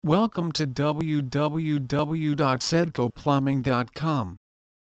Welcome to www.sedcoplumbing.com.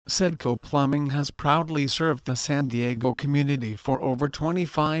 Sedco Plumbing has proudly served the San Diego community for over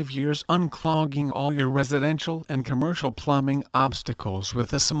 25 years, unclogging all your residential and commercial plumbing obstacles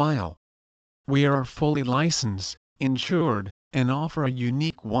with a smile. We are fully licensed, insured, and offer a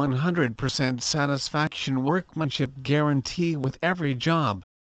unique 100% satisfaction workmanship guarantee with every job.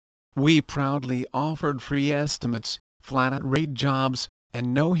 We proudly offered free estimates, flat-rate jobs,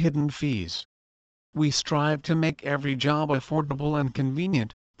 and no hidden fees. We strive to make every job affordable and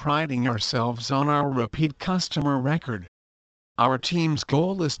convenient, priding ourselves on our repeat customer record. Our team's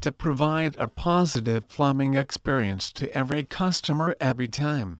goal is to provide a positive plumbing experience to every customer every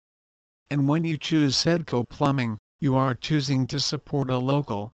time. And when you choose Sedco Plumbing, you are choosing to support a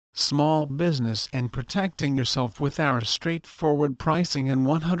local, small business and protecting yourself with our straightforward pricing and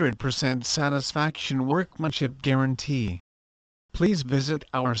 100% satisfaction workmanship guarantee. Please visit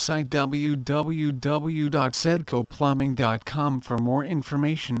our site www.sedcoplumbing.com for more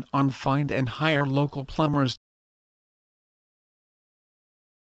information on find and hire local plumbers.